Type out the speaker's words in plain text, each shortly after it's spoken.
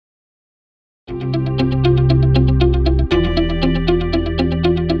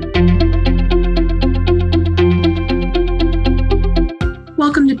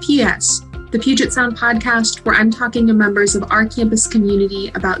the Puget Sound podcast, where I'm talking to members of our campus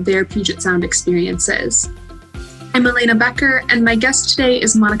community about their Puget Sound experiences. I'm Elena Becker, and my guest today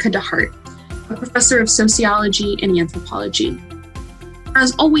is Monica DeHart, a professor of sociology and anthropology.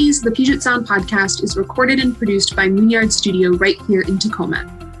 As always, the Puget Sound podcast is recorded and produced by Moonyard Studio right here in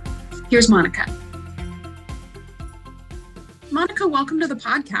Tacoma. Here's Monica. Monica, welcome to the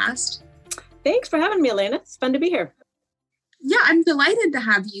podcast. Thanks for having me, Elena. It's fun to be here. Yeah, I'm delighted to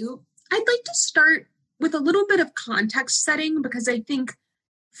have you. I'd like to start with a little bit of context setting because I think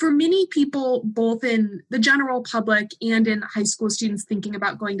for many people, both in the general public and in high school students thinking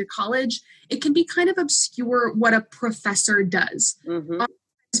about going to college, it can be kind of obscure what a professor does. Mm-hmm.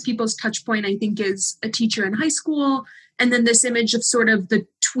 People's touch point, I think, is a teacher in high school, and then this image of sort of the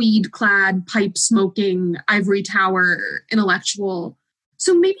tweed-clad, pipe-smoking, ivory tower intellectual.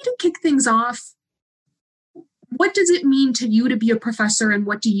 So maybe to kick things off, what does it mean to you to be a professor, and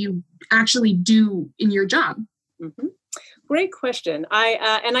what do you actually do in your job? Mm-hmm. Great question.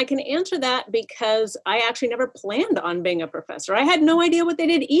 I can answer that because I actually never planned on being a professor. I had no idea what they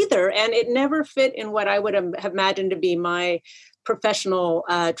did either, and it never fit in what I would have imagined to be my professional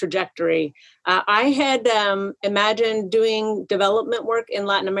trajectory. I had imagined doing development work in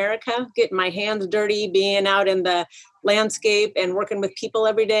Latin America, getting my hands dirty, being out in the landscape and working with people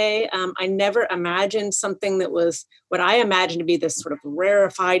every day. I never imagined something that was what I imagined to be this sort of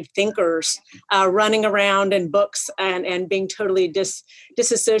rarefied thinkers running around in books and being totally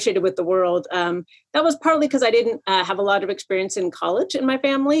disassociated with the world. That was partly because I didn't have a lot of experience in college in my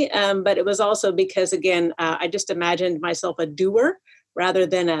family, but it was also because, again, I just imagined myself a doer rather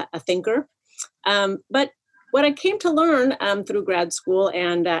than a thinker. But what I came to learn through grad school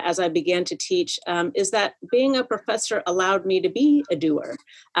and as I began to teach is that being a professor allowed me to be a doer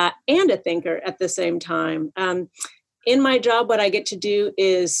and a thinker at the same time. In my job, what I get to do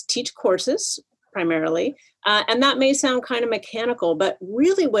is teach courses primarily. And that may sound kind of mechanical, but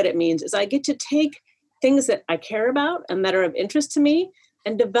really what it means is I get to take things that I care about and that are of interest to me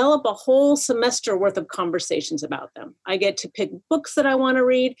and develop a whole semester worth of conversations about them. I get to pick books that I want to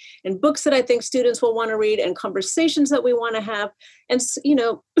read and books that I think students will want to read and conversations that we want to have and,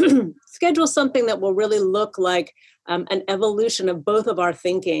 schedule something that will really look like an evolution of both of our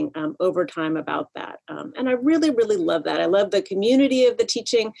thinking over time about that. And I really, really love that. I love the community of the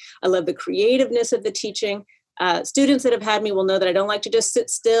teaching. I love the creativeness of the teaching. Students that have had me will know that I don't like to just sit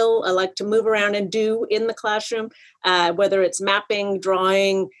still. I like to move around and do in the classroom, whether it's mapping,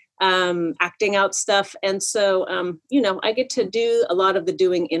 drawing, acting out stuff. And so, I get to do a lot of the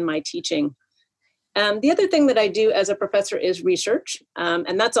doing in my teaching. The other thing that I do as a professor is research,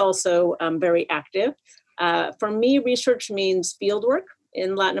 and that's also very active. For me, research means field work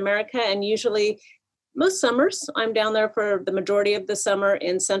in Latin America, and usually most summers, I'm down there for the majority of the summer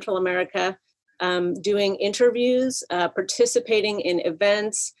in Central America, doing interviews, participating in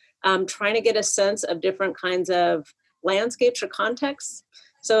events, trying to get a sense of different kinds of landscapes or contexts.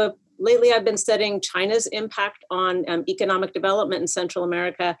 So lately I've been studying China's impact on economic development in Central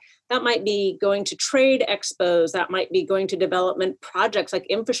America. That might be going to trade expos. That might be going to development projects like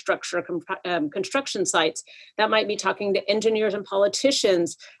infrastructure, construction sites. That might be talking to engineers and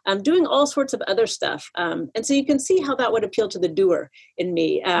politicians, doing all sorts of other stuff. And so you can see how that would appeal to the doer in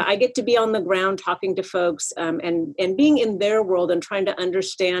me. I get to be on the ground talking to folks and being in their world and trying to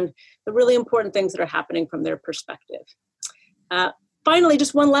understand the really important things that are happening from their perspective. Finally,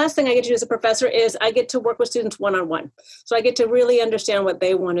 just one last thing I get to do as a professor is I get to work with students one-on-one. So I get to really understand what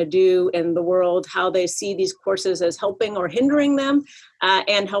they want to do in the world, how they see these courses as helping or hindering them,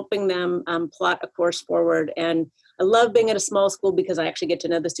 and helping them plot a course forward. And I love being at a small school because I actually get to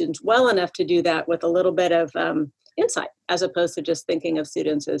know the students well enough to do that with a little bit of insight, as opposed to just thinking of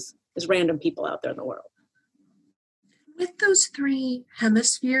students as random people out there in the world. With those three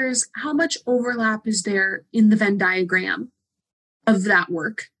hemispheres, how much overlap is there in the Venn diagram of that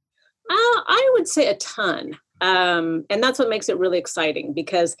work? I would say a ton. And that's what makes it really exciting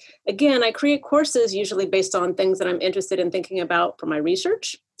because, again, I create courses usually based on things that I'm interested in thinking about for my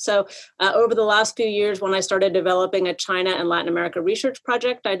research. So over the last few years, when I started developing a China and Latin America research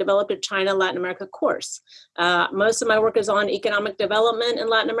project, I developed a China Latin America course. Most of my work is on economic development in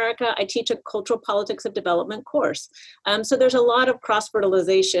Latin America. I teach a cultural politics of development course. So there's a lot of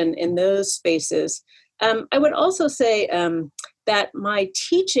cross-fertilization in those spaces. I would also say that my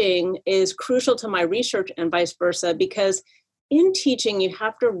teaching is crucial to my research and vice versa, because in teaching, you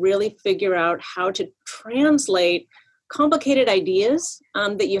have to really figure out how to translate complicated ideas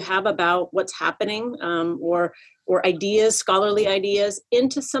that you have about what's happening or or ideas, scholarly ideas,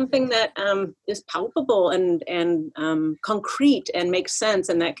 into something that is palpable and concrete and makes sense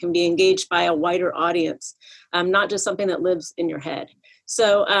and that can be engaged by a wider audience, not just something that lives in your head.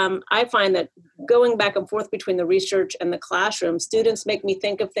 So I find that going back and forth between the research and the classroom, students make me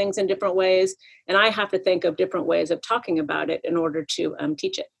think of things in different ways, and I have to think of different ways of talking about it in order to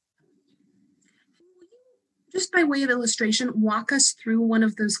teach it. Just by way of illustration, walk us through one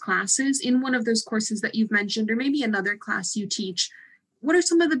of those classes in one of those courses that you've mentioned, or maybe another class you teach. What are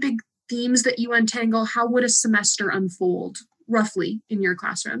some of the big themes that you untangle? How would a semester unfold roughly in your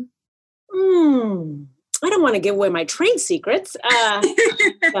classroom? I don't want to give away my trade secrets.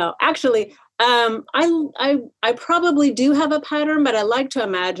 No, actually, I probably do have a pattern, but I like to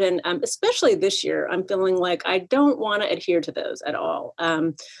imagine, especially this year, I'm feeling like I don't want to adhere to those at all.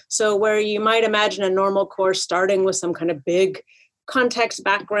 So where you might imagine a normal course starting with some kind of big context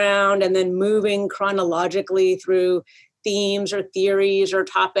background and then moving chronologically through themes or theories or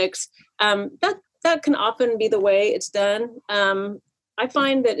topics, that can often be the way it's done. I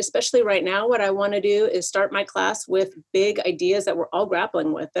find that especially right now, what I want to do is start my class with big ideas that we're all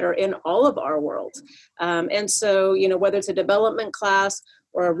grappling with that are in all of our worlds. And so, whether it's a development class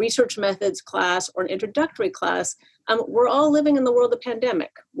or a research methods class or an introductory class, we're all living in the world of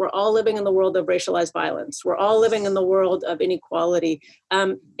pandemic. We're all living in the world of racialized violence. We're all living in the world of inequality.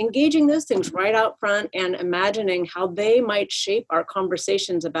 Engaging those things right out front and imagining how they might shape our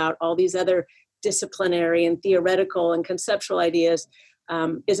conversations about all these other disciplinary and theoretical and conceptual ideas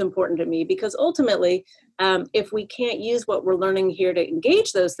is important to me, because ultimately, if we can't use what we're learning here to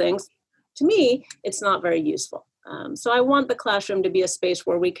engage those things, to me, it's not very useful. So I want the classroom to be a space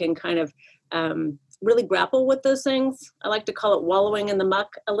where we can kind of really grapple with those things. I like to call it wallowing in the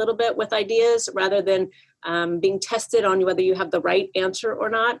muck a little bit with ideas rather than being tested on whether you have the right answer or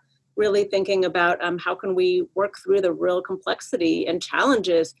not. Really thinking about how can we work through the real complexity and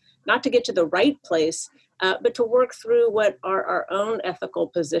challenges, not to get to the right place, but to work through what are our own ethical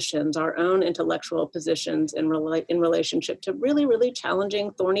positions, our own intellectual positions in relationship to really, really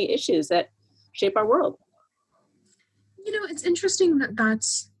challenging, thorny issues that shape our world. It's interesting that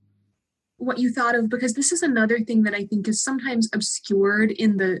that's what you thought of, because this is another thing that I think is sometimes obscured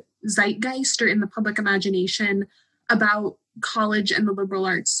in the zeitgeist or in the public imagination about college and the liberal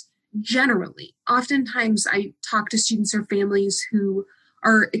arts generally. Oftentimes I talk to students or families who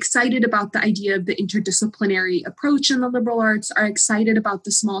are excited about the idea of the interdisciplinary approach in the liberal arts, are excited about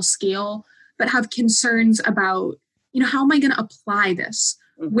the small scale, but have concerns about, how am I going to apply this?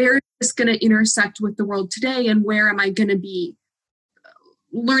 Mm-hmm. Where is this going to intersect with the world today? And where am I going to be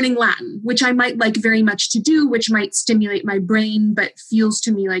learning Latin, which I might like very much to do, which might stimulate my brain, but feels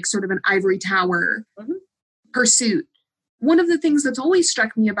to me like sort of an ivory tower pursuit. One of the things that's always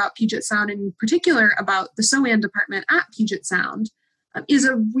struck me about Puget Sound, in particular about the SOAN department at Puget Sound, is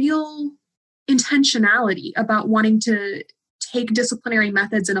a real intentionality about wanting to take disciplinary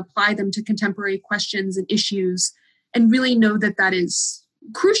methods and apply them to contemporary questions and issues, and really know that that is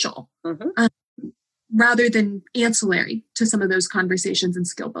crucial, rather than ancillary to some of those conversations and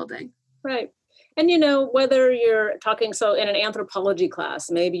skill building. Right. And, whether you're talking, so in an anthropology class,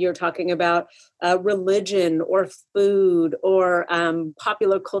 maybe you're talking about religion or food or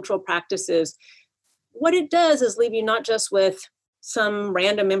popular cultural practices, what it does is leave you not just with some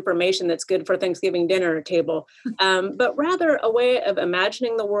random information that's good for Thanksgiving dinner table, but rather a way of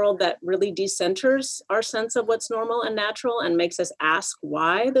imagining the world that really decenters our sense of what's normal and natural and makes us ask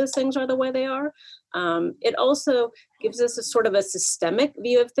why those things are the way they are. It also gives us a sort of a systemic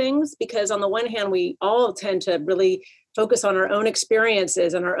view of things, because on the one hand, we all tend to really focus on our own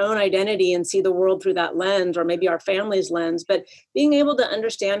experiences and our own identity and see the world through that lens, or maybe our family's lens, but being able to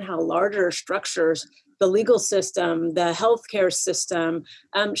understand how larger structures, the legal system, the healthcare system,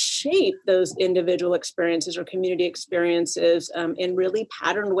 shape those individual experiences or community experiences in really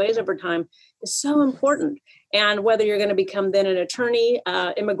patterned ways over time is so important. And whether you're going to become then an attorney,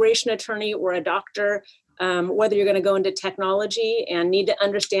 immigration attorney, or a doctor, whether you're going to go into technology and need to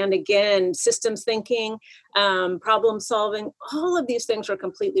understand, again, systems thinking, problem solving, all of these things are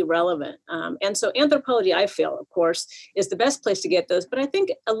completely relevant. And so anthropology, I feel, of course, is the best place to get those. But I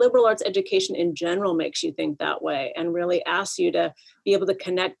think a liberal arts education in general makes you think that way and really asks you to be able to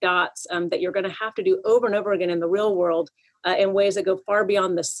connect dots that you're going to have to do over and over again in the real world in ways that go far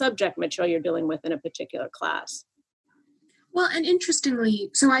beyond the subject material you're dealing with in a particular class. Well, and interestingly,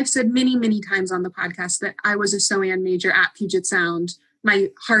 so I've said many, many times on the podcast that I was a SOAN major at Puget Sound. My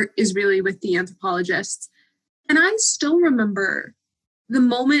heart is really with the anthropologists. And I still remember the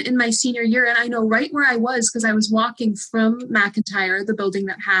moment in my senior year, and I know right where I was because I was walking from McIntyre, the building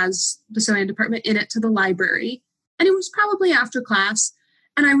that has the SOAN department in it, to the library. And it was probably after class.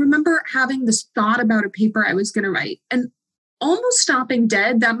 And I remember having this thought about a paper I was going to write and almost stopping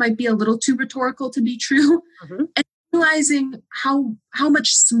dead. That might be a little too rhetorical to be true. Mm-hmm. And realizing how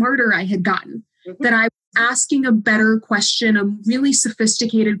much smarter I had gotten, that I was asking a better question, a really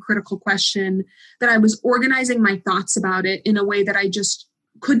sophisticated critical question, that I was organizing my thoughts about it in a way that I just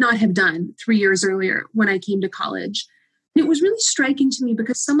could not have done 3 years earlier when I came to college. And it was really striking to me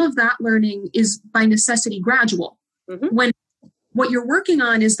because some of that learning is by necessity gradual. When what you're working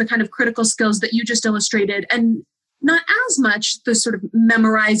on is the kind of critical skills that you just illustrated, and not as much the sort of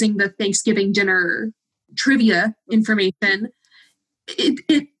memorizing the Thanksgiving dinner trivia information.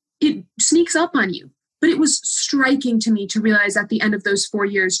 It sneaks up on you. But it was striking to me to realize at the end of those 4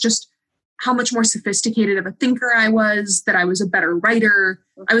 years just how much more sophisticated of a thinker I was, that I was a better writer.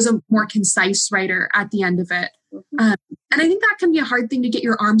 I was a more concise writer at the end of it. And I think that can be a hard thing to get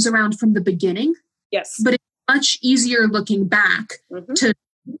your arms around from the beginning. Yes. But it's much easier looking back to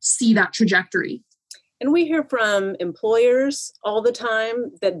see that trajectory. And we hear from employers all the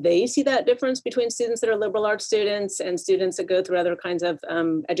time that they see that difference between students that are liberal arts students and students that go through other kinds of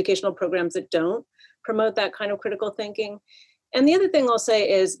educational programs that don't promote that kind of critical thinking. And the other thing I'll say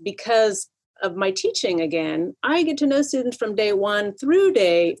is, because of my teaching again, I get to know students from day one through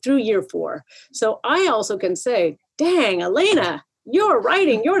year 4. So I also can say, dang, Elena, you're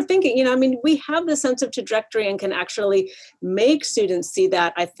writing, you're thinking, we have this sense of trajectory and can actually make students see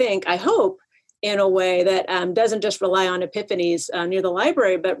that, I hope, in a way that doesn't just rely on epiphanies near the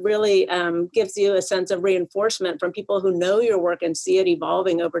library, but really gives you a sense of reinforcement from people who know your work and see it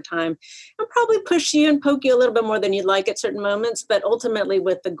evolving over time, and probably push you and poke you a little bit more than you'd like at certain moments, but ultimately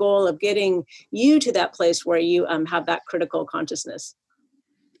with the goal of getting you to that place where you have that critical consciousness.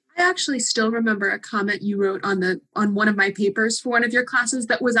 I actually still remember a comment you wrote on one of my papers for one of your classes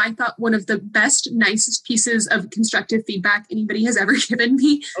that was, I thought, one of the best, nicest pieces of constructive feedback anybody has ever given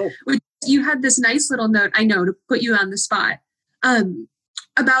me. Which you had this nice little note, I know, to put you on the spot,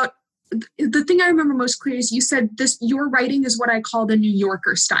 about the thing I remember most clear is you said your writing is what I call the New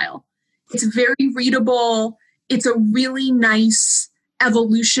Yorker style. It's very readable. It's a really nice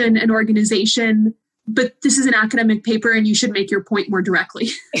evolution and organization. But this is an academic paper and you should make your point more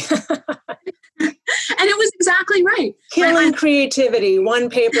directly. And it was exactly right. Killing creativity, one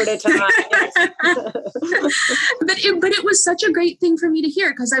paper at a time. But it was such a great thing for me to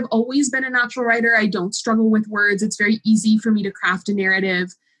hear, because I've always been a natural writer. I don't struggle with words. It's very easy for me to craft a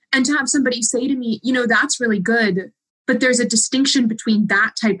narrative. And to have somebody say to me, that's really good, but there's a distinction between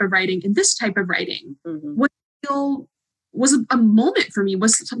that type of writing and this type of writing. What was a moment for me,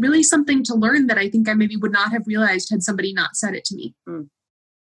 was really something to learn that I think I maybe would not have realized had somebody not said it to me.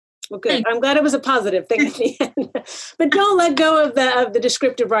 Well, good. Thanks. I'm glad it was a positive thing at the end. But don't let go of the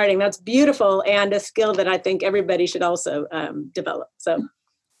descriptive writing. That's beautiful and a skill that I think everybody should also develop. So I want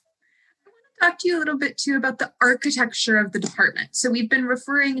to talk to you a little bit too about the architecture of the department. So we've been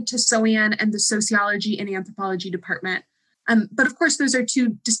referring to SOAN and the sociology and anthropology department. But of course, those are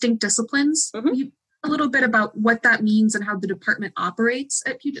two distinct disciplines. A little bit about what that means and how the department operates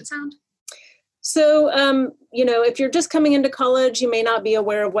at Puget Sound? So, if you're just coming into college, you may not be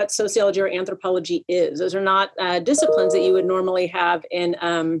aware of what sociology or anthropology is. Those are not disciplines that you would normally have in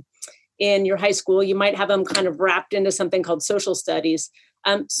your high school. You might have them kind of wrapped into something called social studies.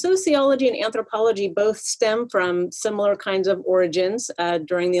 Sociology and anthropology both stem from similar kinds of origins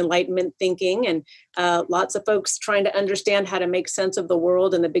during the Enlightenment thinking, and lots of folks trying to understand how to make sense of the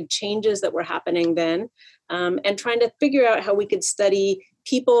world and the big changes that were happening then, and trying to figure out how we could study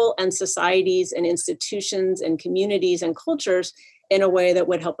people and societies and institutions and communities and cultures in a way that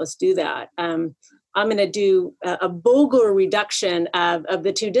would help us do that. I'm going to do a vulgar reduction of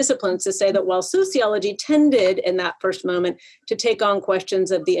the two disciplines to say that while sociology tended in that first moment to take on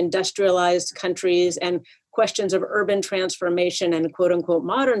questions of the industrialized countries and questions of urban transformation and quote unquote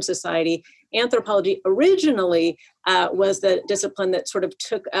modern society, anthropology originally was the discipline that sort of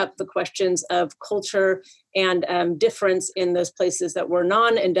took up the questions of culture and difference in those places that were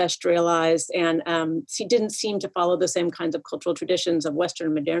non-industrialized and didn't seem to follow the same kinds of cultural traditions of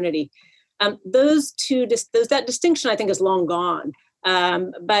Western modernity. That distinction, I think, is long gone.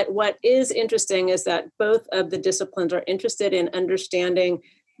 But what is interesting is that both of the disciplines are interested in understanding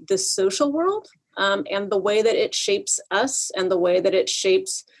the social world and the way that it shapes us and the way that it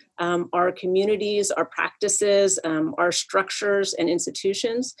shapes our communities, our practices, our structures and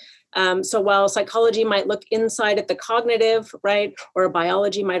institutions. So while psychology might look inside at the cognitive, right, or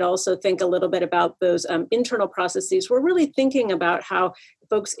biology might also think a little bit about those internal processes, we're really thinking about how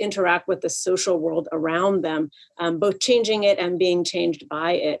folks interact with the social world around them, both changing it and being changed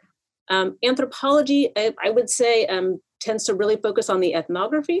by it. Anthropology, I would say, tends to really focus on the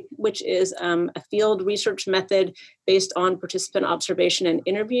ethnography, which is a field research method based on participant observation and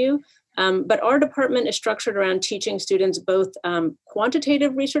interview. But our department is structured around teaching students both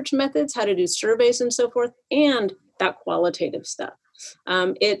quantitative research methods, how to do surveys and so forth, and that qualitative stuff.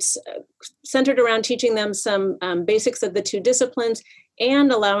 It's centered around teaching them some basics of the two disciplines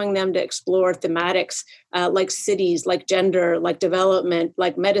and allowing them to explore thematics like cities, like gender, like development,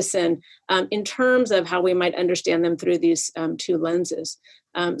 like medicine, in terms of how we might understand them through these two lenses.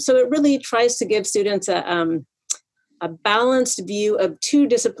 So it really tries to give students a balanced view of two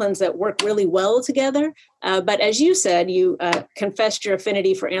disciplines that work really well together. But as you said, you confessed your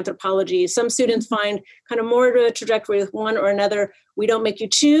affinity for anthropology. Some students find kind of more to a trajectory with one or another. We don't make you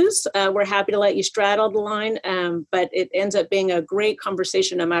choose. We're happy to let you straddle the line, but it ends up being a great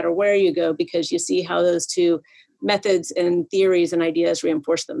conversation no matter where you go, because you see how those two methods and theories and ideas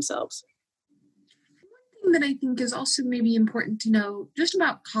reinforce themselves. One thing that I think is also maybe important to know just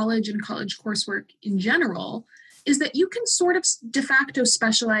about college and college coursework in general is that you can sort of de facto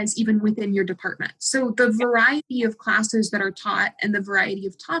specialize even within your department. So the variety of classes that are taught and the variety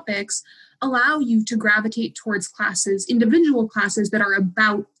of topics allow you to gravitate towards classes, individual classes that are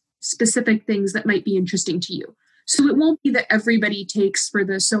about specific things that might be interesting to you. So it won't be that everybody takes for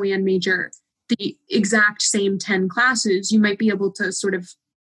the SOAN major the exact same 10 classes. You might be able to sort of,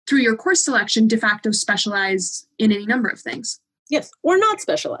 through your course selection, de facto specialize in any number of things. Yes, or not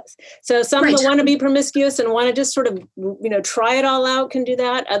specialize. So some that want to be promiscuous and want to just sort of, try it all out can do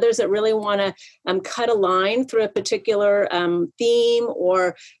that. Others that really want to cut a line through a particular theme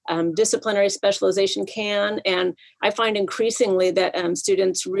or disciplinary specialization can. And I find increasingly that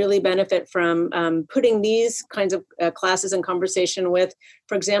students really benefit from putting these kinds of classes in conversation with,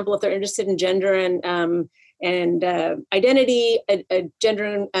 for example, if they're interested in gender and identity, a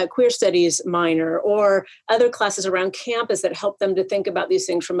gender and queer studies minor, or other classes around campus that help them to think about these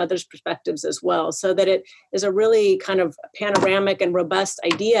things from others' perspectives as well, so that it is a really kind of panoramic and robust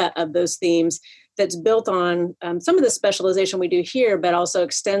idea of those themes that's built on some of the specialization we do here, but also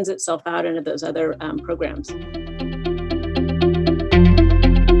extends itself out into those other programs.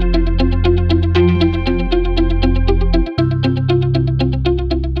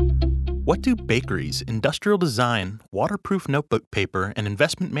 What do bakeries, industrial design, waterproof notebook paper, and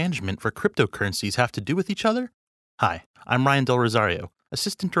investment management for cryptocurrencies have to do with each other? Hi, I'm Ryan Del Rosario,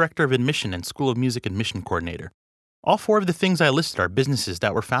 Assistant Director of Admission and School of Music Admission Coordinator. All four of the things I listed are businesses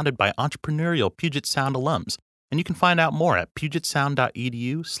that were founded by entrepreneurial Puget Sound alums, and you can find out more at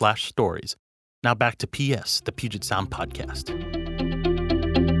pugetsound.edu/stories. Now back to PS, the Puget Sound podcast.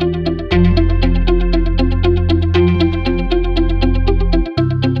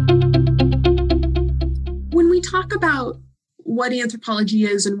 Talk about what anthropology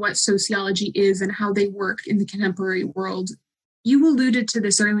is and what sociology is and how they work in the contemporary world. You alluded to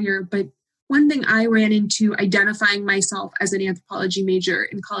this earlier, but one thing I ran into identifying myself as an anthropology major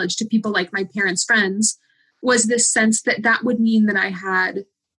in college to people like my parents' friends was this sense that that would mean that I had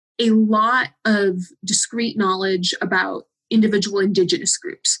a lot of discrete knowledge about individual indigenous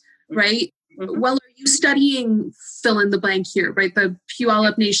groups, right? Mm-hmm. Well, are you studying fill in the blank here, right? The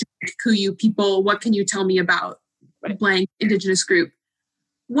Puyallup Nation, Kikuyu people, what can you tell me about blank indigenous group?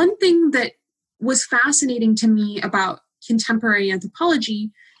 One thing that was fascinating to me about contemporary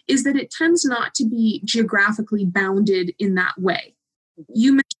anthropology is that it tends not to be geographically bounded in that way.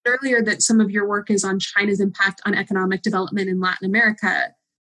 You mentioned earlier that some of your work is on China's impact on economic development in Latin America.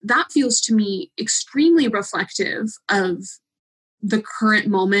 That feels to me extremely reflective of the current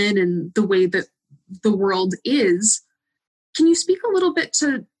moment and the way that the world is. Can you speak a little bit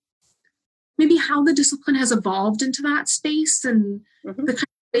to maybe how the discipline has evolved into that space and the kind of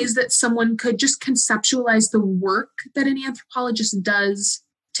ways that someone could just conceptualize the work that an anthropologist does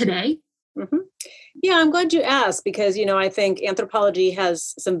today? Mm-hmm. Yeah, I'm glad you asked because, I think anthropology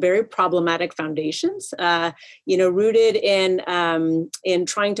has some very problematic foundations, rooted in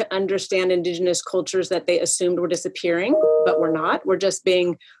trying to understand indigenous cultures that they assumed were disappearing, but we're not. We're just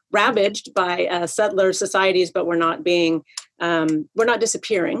being ravaged by settler societies, but we're not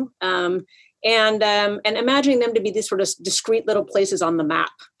disappearing. And imagining them to be these sort of discrete little places on the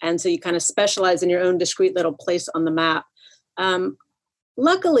map. And so you kind of specialize in your own discrete little place on the map.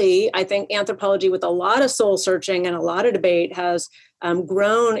 Luckily, I think anthropology, with a lot of soul searching and a lot of debate, has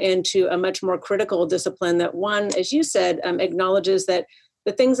grown into a much more critical discipline that, one, as you said, acknowledges that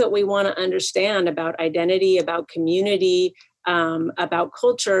the things that we want to understand about identity, about community, about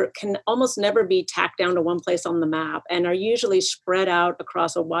culture can almost never be tacked down to one place on the map and are usually spread out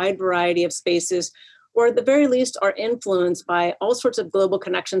across a wide variety of spaces or at the very least are influenced by all sorts of global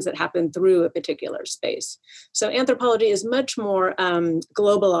connections that happen through a particular space. So anthropology is much more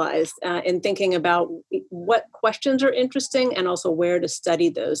globalized in thinking about what questions are interesting and also where to study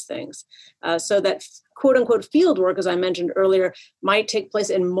those things. So that quote unquote field work, as I mentioned earlier, might take place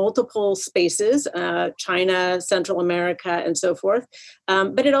in multiple spaces, China, Central America, and so forth.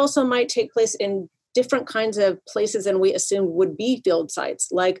 But it also might take place in different kinds of places than we assumed would be field sites,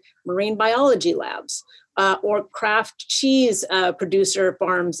 like marine biology labs or craft cheese producer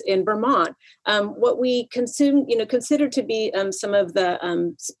farms in Vermont. What we consider to be some of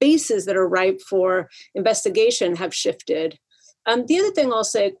the spaces that are ripe for investigation have shifted. The other thing I'll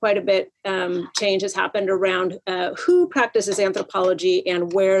say quite a bit change has happened around who practices anthropology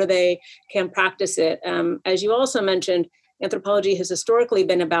and where they can practice it. As you also mentioned, anthropology has historically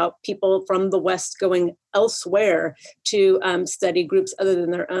been about people from the West going elsewhere to study groups other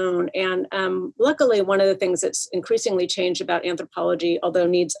than their own. And luckily, one of the things that's increasingly changed about anthropology, although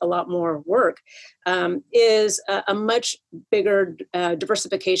needs a lot more work, is a much bigger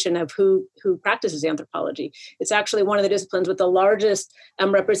diversification of who practices anthropology. It's actually one of the disciplines with the largest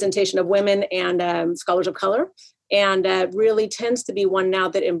representation of women and scholars of color. And really tends to be one now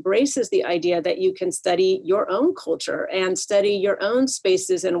that embraces the idea that you can study your own culture and study your own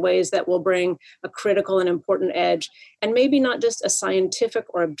spaces in ways that will bring a critical and important edge, and maybe not just a scientific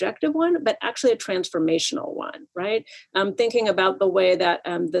or objective one, but actually a transformational one, right? Thinking about the way that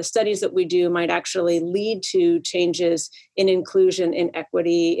the studies that we do might actually lead to changes in inclusion, in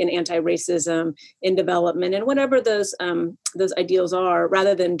equity, in anti-racism, in development, and whatever those ideals are,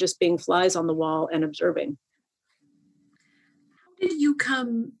 rather than just being flies on the wall and observing. Did you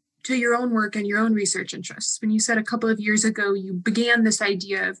come to your own work and your own research interests? When you said a couple of years ago, you began this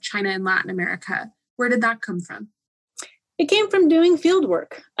idea of China and Latin America. Where did that come from? It came from doing field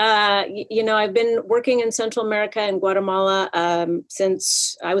work. I've been working in Central America and Guatemala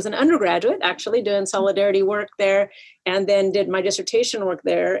since I was an undergraduate, actually doing solidarity work there, and then did my dissertation work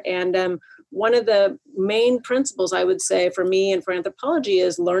there. And one of the main principles, I would say, for me and for anthropology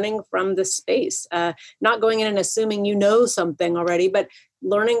is learning from the space, not going in and assuming you know something already, but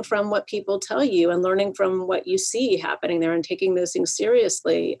learning from what people tell you and learning from what you see happening there and taking those things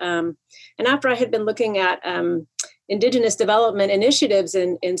seriously. And after I had been looking at indigenous development initiatives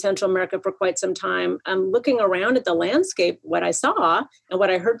in Central America for quite some time, looking around at the landscape, what I saw and what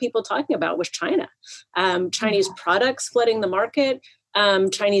I heard people talking about was China. Chinese products flooding the market,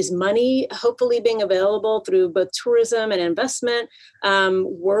 Chinese money hopefully being available through both tourism and investment,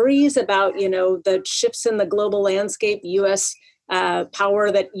 worries about, the shifts in the global landscape, U.S.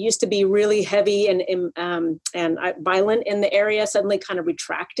 Power that used to be really heavy and violent in the area suddenly kind of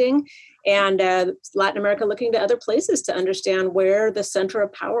retracting, and Latin America looking to other places to understand where the center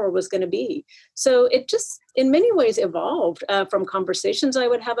of power was going to be. So it just, in many ways, evolved from conversations I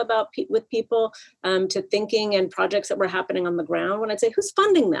would have with people to thinking and projects that were happening on the ground. When I'd say, who's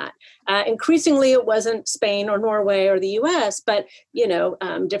funding that? Increasingly, it wasn't Spain or Norway or the U.S., but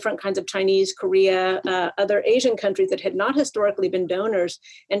different kinds of Chinese, Korea, other Asian countries that had not historically been donors,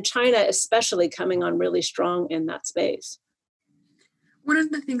 and China especially coming on really strong in that space. One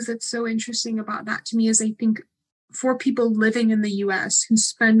of the things that's so interesting about that to me is I think for people living in the U.S. who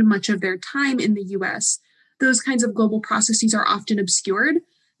spend much of their time in the U.S., those kinds of global processes are often obscured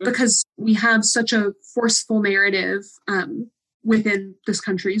because we have such a forceful narrative within this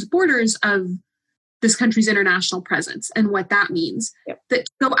country's borders of this country's international presence and what that means. Yep. That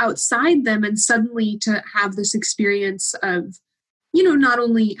to go outside them and suddenly to have this experience of, not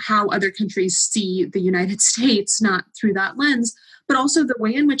only how other countries see the United States, not through that lens, but also the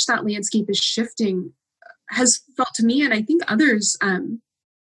way in which that landscape is shifting has felt to me, and I think others,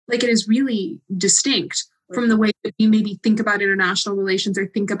 like it is really distinct from the way that we maybe think about international relations or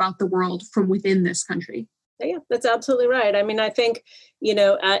think about the world from within this country. Yeah, that's absolutely right. I mean, I think,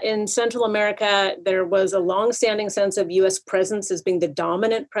 in Central America, there was a longstanding sense of U.S. presence as being the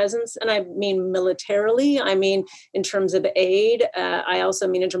dominant presence. And I mean militarily, I mean in terms of aid. I also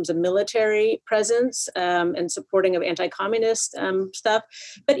mean in terms of military presence and supporting of anti-communist stuff.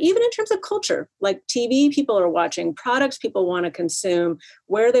 But even in terms of culture, like TV people are watching, products people want to consume,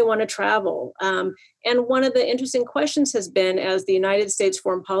 where they want to travel. And one of the interesting questions has been, as the United States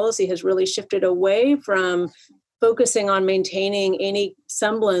foreign policy has really shifted away from focusing on maintaining any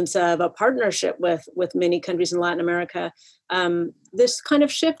semblance of a partnership with many countries in Latin America, this kind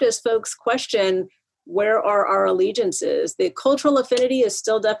of shift as folks question, where are our allegiances? The cultural affinity is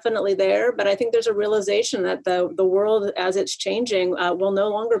still definitely there, but I think there's a realization that the world as it's changing will no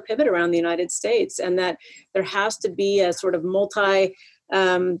longer pivot around the United States, and that there has to be a sort of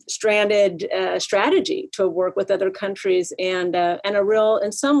stranded strategy to work with other countries, and a real,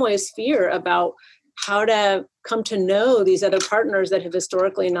 in some ways, fear about how to come to know these other partners that have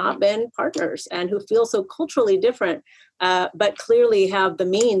historically not been partners and who feel so culturally different, but clearly have the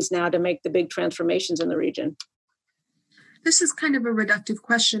means now to make the big transformations in the region. This is kind of a reductive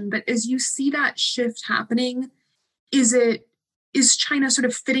question, but as you see that shift happening, is China sort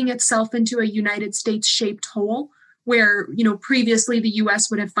of fitting itself into a United States shaped hole where, previously the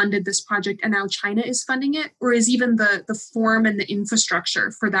US would have funded this project and now China is funding it? Or is even the form and the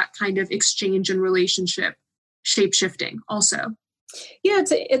infrastructure for that kind of exchange and relationship shape-shifting also? Yeah,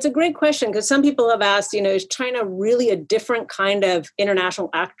 it's a great question, because some people have asked, is China really a different kind of international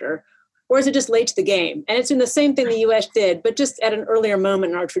actor, or is it just late to the game? And it's doing the same thing the US did, but just at an earlier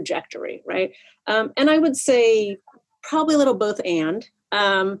moment in our trajectory, right? And I would say probably a little both and.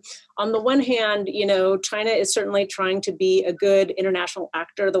 On the one hand, China is certainly trying to be a good international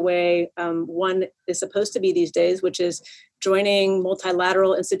actor the way one is supposed to be these days, which is joining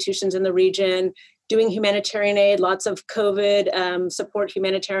multilateral institutions in the region, doing humanitarian aid, lots of COVID support,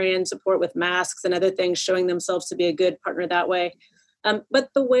 humanitarian support with masks and other things, showing themselves to be a good partner that way. But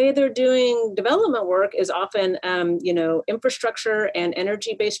the way they're doing development work is often, infrastructure and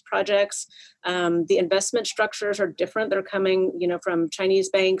energy-based projects. The investment structures are different. They're coming, from Chinese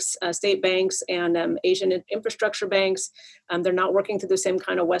banks, state banks, and Asian infrastructure banks. They're not working through the same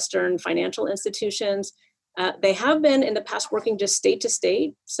kind of Western financial institutions. They have been in the past working just state to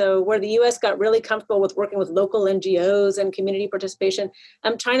state. So where the US got really comfortable with working with local NGOs and community participation,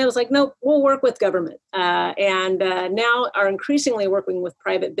 China was like, no, we'll work with government. And now are increasingly working with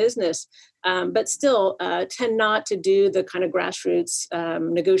private business, but still tend not to do the kind of grassroots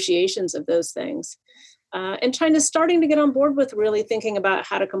negotiations of those things. And China's starting to get on board with really thinking about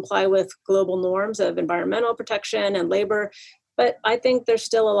how to comply with global norms of environmental protection and labor. But I think there's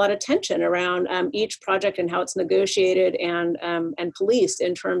still a lot of tension around each project and how it's negotiated and policed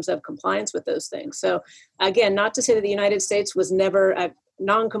in terms of compliance with those things. So again, not to say that the United States was never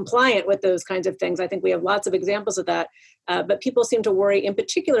non-compliant with those kinds of things. I think we have lots of examples of that. But people seem to worry in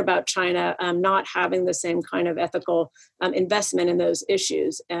particular about China not having the same kind of ethical investment in those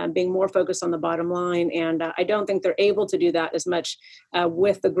issues, being more focused on the bottom line. And I don't think they're able to do that as much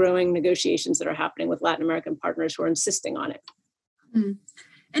with the growing negotiations that are happening with Latin American partners who are insisting on it. Mm.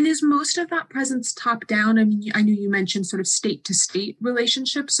 And is most of that presence top down? I mean, I know you mentioned sort of state to state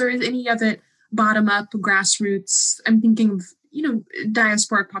relationships, or is any of it bottom up, grassroots? I'm thinking of,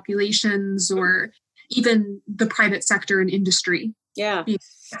 diasporic populations or even the private sector and industry. Yeah.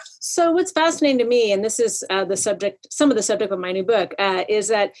 So what's fascinating to me, and this is some of the subject of my new book, is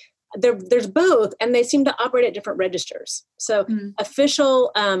that there's both, and they seem to operate at different registers. So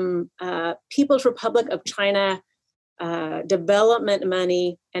official People's Republic of China development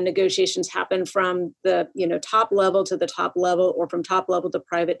money and negotiations happen from the top level to the top level, or from top level to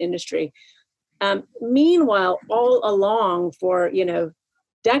private industry. Meanwhile, all along for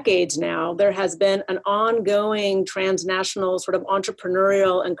decades now, there has been an ongoing transnational sort of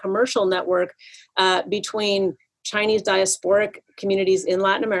entrepreneurial and commercial network between Chinese diasporic communities in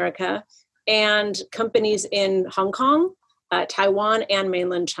Latin America and companies in Hong Kong, Taiwan, and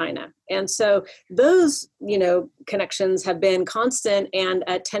mainland China. And so those, connections have been constant and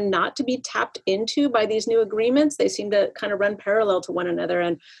tend not to be tapped into by these new agreements. They seem to kind of run parallel to one another.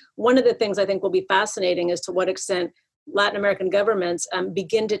 And one of the things I think will be fascinating is to what extent Latin American governments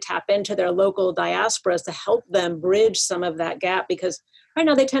begin to tap into their local diasporas to help them bridge some of that gap, because right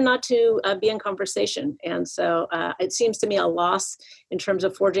now they tend not to be in conversation. And so it seems to me a loss in terms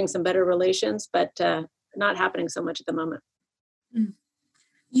of forging some better relations, but not happening so much at the moment.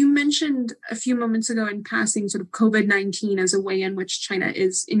 You mentioned a few moments ago in passing sort of COVID-19 as a way in which China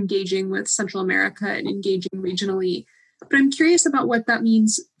is engaging with Central America and engaging regionally. But I'm curious about what that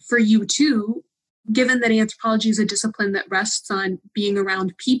means for you too, given that anthropology is a discipline that rests on being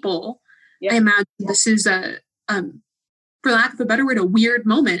around people. Yep. I imagine this is for lack of a better word, a weird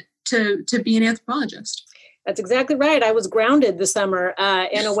moment to be an anthropologist. That's exactly right. I was grounded this summer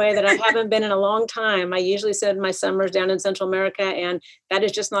in a way that I haven't been in a long time. I usually spend my summers down in Central America, and that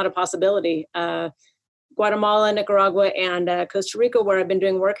is just not a possibility. Guatemala, Nicaragua, and Costa Rica, where I've been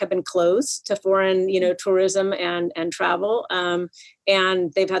doing work, have been closed to foreign, tourism and travel.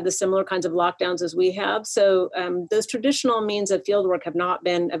 And they've had the similar kinds of lockdowns as we have. So those traditional means of fieldwork have not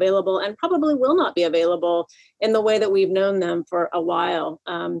been available, and probably will not be available in the way that we've known them for a while.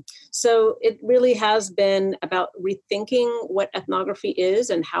 So it really has been about rethinking what ethnography is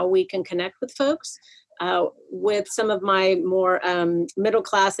and how we can connect with folks. With some of my more middle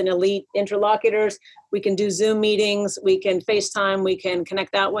class and elite interlocutors, we can do Zoom meetings, we can FaceTime, we can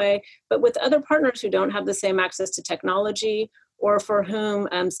connect that way. But with other partners who don't have the same access to technology, or for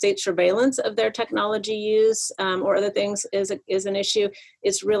whom state surveillance of their technology use or other things is an issue,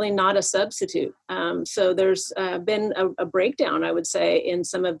 it's really not a substitute. So there's been a breakdown, I would say, in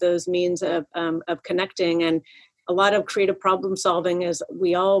some of those means of connecting, and a lot of creative problem solving as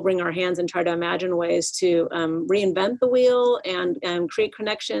we all wring our hands and try to imagine ways to reinvent the wheel and create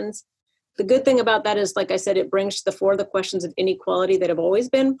connections. The good thing about that is, like I said, it brings to the fore the questions of inequality that have always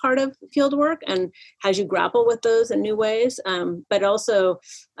been part of field work and has you grapple with those in new ways. But also,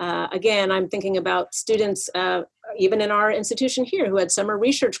 again, I'm thinking about students, even in our institution here, who had summer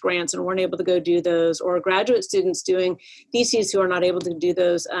research grants and weren't able to go do those, or graduate students doing theses who are not able to do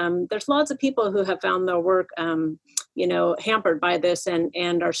those. There's lots of people who have found their work, hampered by this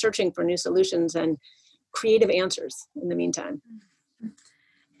and are searching for new solutions and creative answers in the meantime.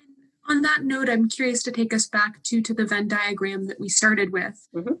 On that note, I'm curious to take us back to the Venn diagram that we started with.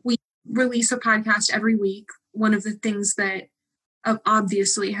 Mm-hmm. We release a podcast every week. One of the things that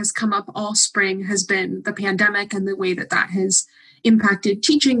obviously has come up all spring has been the pandemic and the way that has impacted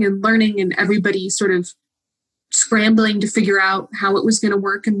teaching and learning, and everybody sort of scrambling to figure out how it was going to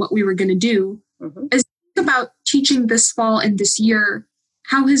work and what we were going to do. Mm-hmm. As you think about teaching this fall and this year,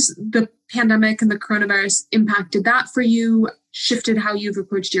 how has the pandemic and the coronavirus impacted that for you, shifted how you've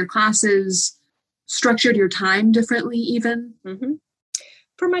approached your classes, structured your time differently even? Mm-hmm.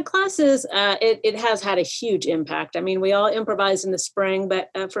 For my classes, it has had a huge impact. I mean, we all improvised in the spring, but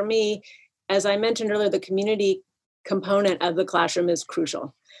for me, as I mentioned earlier, the community component of the classroom is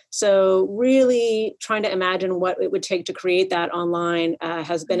crucial. So really trying to imagine what it would take to create that online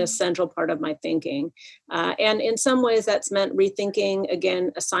has been a central part of my thinking. And in some ways that's meant rethinking,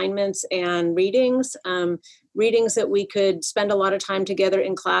 again, assignments and readings that we could spend a lot of time together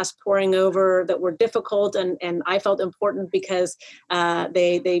in class poring over, that were difficult and I felt important because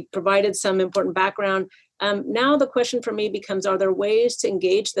they provided some important background. Now the question for me becomes, are there ways to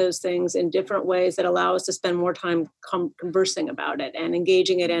engage those things in different ways that allow us to spend more time conversing about it and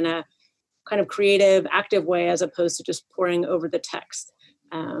engaging it in a kind of creative, active way, as opposed to just poring over the text?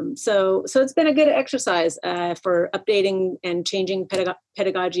 So it's been a good exercise for updating and changing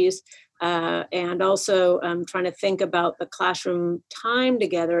pedagogies, and also trying to think about the classroom time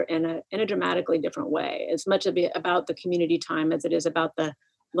together in a dramatically different way, as much about the community time as it is about the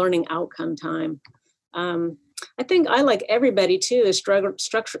learning outcome time. I think I, like everybody too, is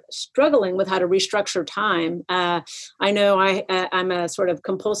struggling with how to restructure time. I know I'm a sort of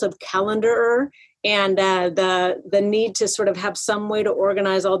compulsive calendarer, and the need to sort of have some way to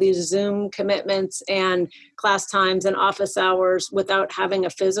organize all these Zoom commitments and class times and office hours without having a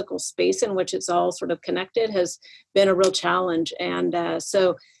physical space in which it's all sort of connected has been a real challenge. And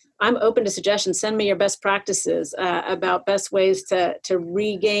so I'm open to suggestions. Send me your best practices about best ways to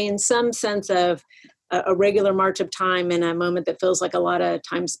regain some sense of a regular march of time in a moment that feels like a lot of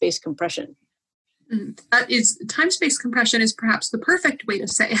time-space compression. Time-space compression is perhaps the perfect way to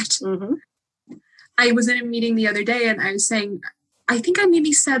say it. Mm-hmm. I was in a meeting the other day and I was saying, I think I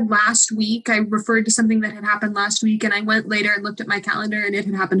maybe said last week, I referred to something that had happened last week, and I went later and looked at my calendar and it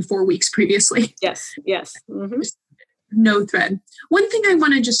had happened 4 weeks previously. Yes. Mm-hmm. No thread. One thing I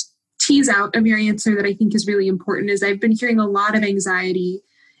want to just tease out of your answer that I think is really important is I've been hearing a lot of anxiety,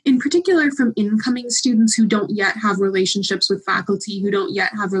 in particular from incoming students who don't yet have relationships with faculty, who don't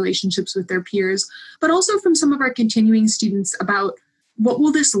yet have relationships with their peers, but also from some of our continuing students about what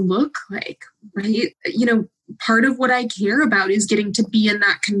will this look like, right? You know, part of what I care about is getting to be in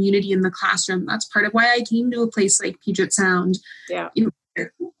that community in the classroom. That's part of why I came to a place like Puget Sound. Yeah. You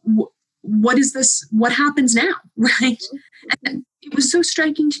know, what is this? What happens now, right? Mm-hmm. And it was so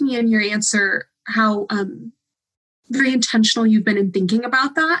striking to me in your answer how very intentional you've been in thinking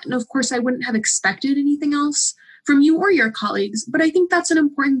about that. And of course, I wouldn't have expected anything else from you or your colleagues, but I think that's an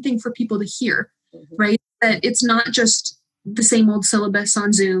important thing for people to hear, mm-hmm. right? That it's not just the same old syllabus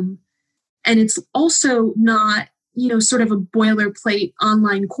on Zoom, and it's also not, sort of a boilerplate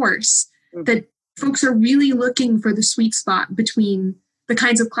online course, mm-hmm. that folks are really looking for the sweet spot between the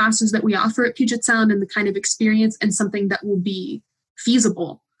kinds of classes that we offer at Puget Sound and the kind of experience and something that will be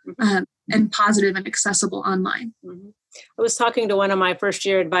feasible. Mm-hmm. And positive and accessible online. Mm-hmm. I was talking to one of my first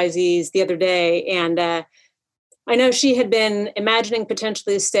year advisees the other day, and I know she had been imagining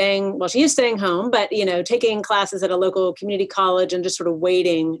potentially she is staying home, but, taking classes at a local community college and just sort of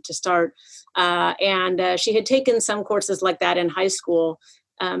waiting to start. And she had taken some courses like that in high school.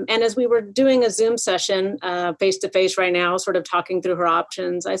 And as we were doing a Zoom session face-to-face right now, sort of talking through her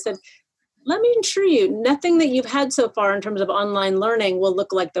options, I said, let me assure you, nothing that you've had so far in terms of online learning will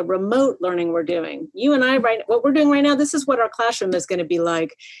look like the remote learning we're doing. You and I, what we're doing right now, this is what our classroom is going to be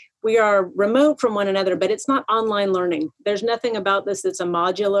like. We are remote from one another, but it's not online learning. There's nothing about this that's a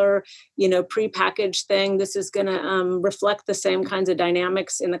modular, prepackaged thing. This is going to reflect the same kinds of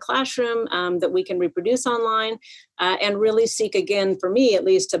dynamics in the classroom that we can reproduce online, and really seek, again, for me at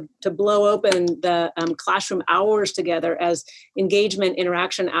least, to blow open the classroom hours together as engagement,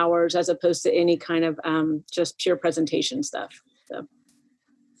 interaction hours, as opposed to any kind of just pure presentation stuff. So. And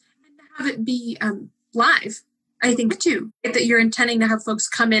to have it be live. I think too, that you're intending to have folks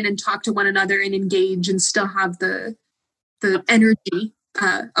come in and talk to one another and engage and still have the energy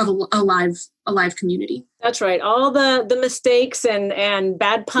of a live community. That's right. All the mistakes and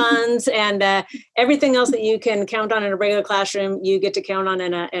bad puns and everything else that you can count on in a regular classroom, you get to count on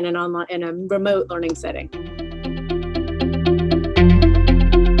in a remote learning setting.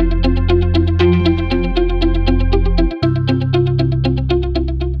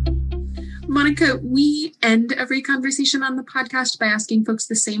 Monica, we end every conversation on the podcast by asking folks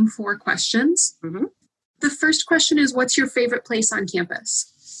the same 4 questions. Mm-hmm. The first question is, what's your favorite place on campus?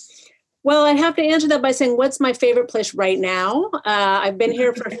 Well, I'd have to answer that by saying, what's my favorite place right now? I've been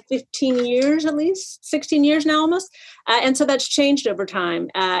here for 15 years, at least 16 years now almost. And so that's changed over time.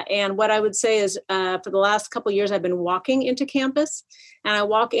 And what I would say is for the last couple of years, I've been walking into campus, and I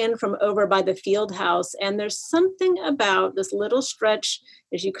walk in from over by the field house. And there's something about this little stretch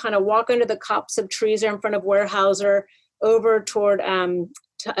as you kind of walk under the copse of trees there in front of Weyerhaeuser over toward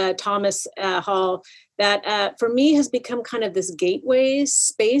Thomas Hall that for me has become kind of this gateway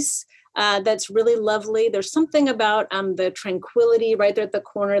space. That's really lovely. There's something about the tranquility right there at the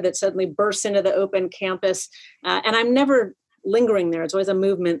corner that suddenly bursts into the open campus. And I'm never lingering there. It's always a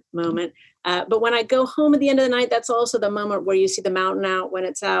movement moment. But when I go home at the end of the night, that's also the moment where you see the mountain out. When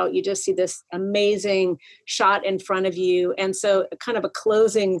it's out, you just see this amazing shot in front of you. And so kind of a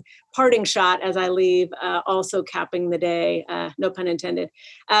closing parting shot as I leave, also capping the day, no pun intended.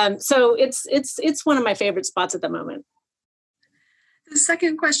 So it's one of my favorite spots at the moment. The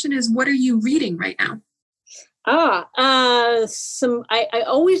second question is, what are you reading right now? I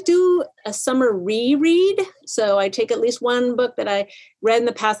always do a summer reread. So I take at least one book that I read in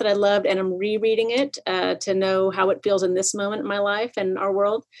the past that I loved, and I'm rereading it to know how it feels in this moment in my life and our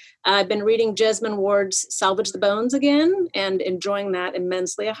world. I've been reading Jesmyn Ward's Salvage the Bones again and enjoying that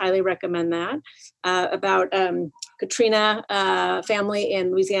immensely. I highly recommend that. About Katrina family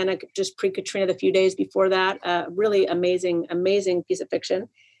in Louisiana, just pre-Katrina, the few days before that. Really amazing piece of fiction.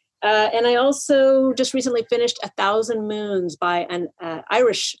 And I also just recently finished 1,000 Moons by an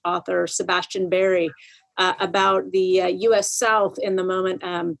Irish author, Sebastian Barry, about the U.S. South in the moment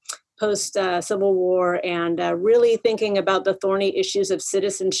post-Civil War, and really thinking about the thorny issues of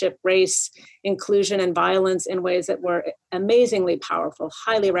citizenship, race, inclusion, and violence in ways that were amazingly powerful.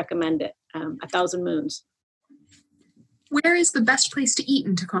 Highly recommend it. 1,000 Moons. Where is the best place to eat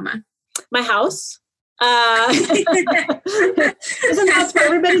in Tacoma? My house. Isn't that where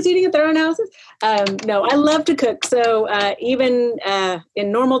everybody's eating at their own houses? No, I love to cook. So even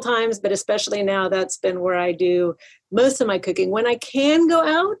in normal times, but especially now, that's been where I do most of my cooking. When I can go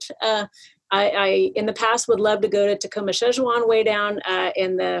out, I in the past would love to go to Tacoma Szechuan way down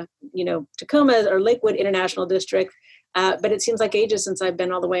in the Tacoma or Lakewood International District. But it seems like ages since I've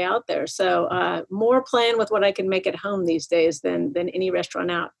been all the way out there. So more playing with what I can make at home these days than any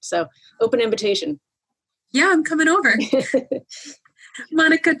restaurant out. So open invitation. Yeah, I'm coming over.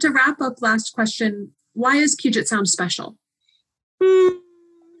 Monica, to wrap up, last question. Why is Puget Sound special?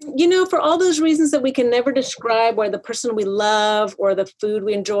 For all those reasons that we can never describe, where the person we love or the food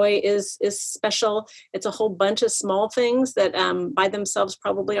we enjoy is special. It's a whole bunch of small things that by themselves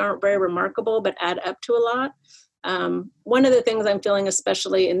probably aren't very remarkable, but add up to a lot. One of the things I'm feeling,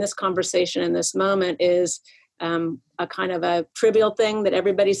 especially in this conversation in this moment, is a kind of a trivial thing that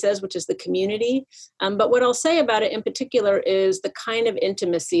everybody says, which is the community. But what I'll say about it in particular is the kind of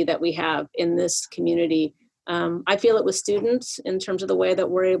intimacy that we have in this community. I feel it with students in terms of the way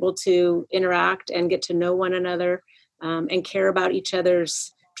that we're able to interact and get to know one another and care about each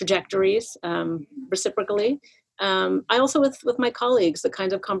other's trajectories reciprocally. I also with my colleagues, the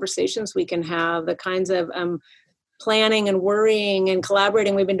kinds of conversations we can have, the kinds of planning and worrying and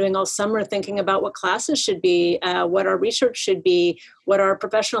collaborating we've been doing all summer, thinking about what classes should be, what our research should be, what our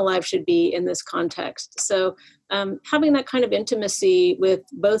professional life should be in this context. So having that kind of intimacy with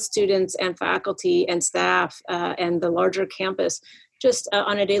both students and faculty and staff and the larger campus, just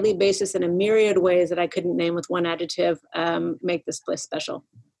on a daily basis in a myriad ways that I couldn't name with one adjective, make this place special.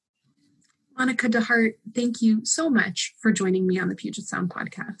 Annika DeHart, thank you so much for joining me on the Puget Sound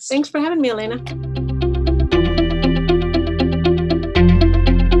podcast. Thanks for having me, Elena.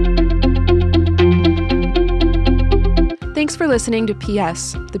 Thanks for listening to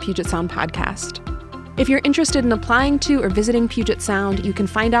PS, the Puget Sound podcast. If you're interested in applying to or visiting Puget Sound, you can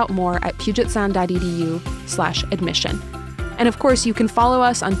find out more at pugetsound.edu/admission. And of course, you can follow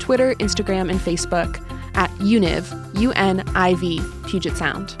us on Twitter, Instagram, and Facebook at UNIV, UNIV, Puget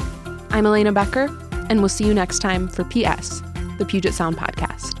Sound. I'm Elena Becker, and we'll see you next time for PS, the Puget Sound podcast.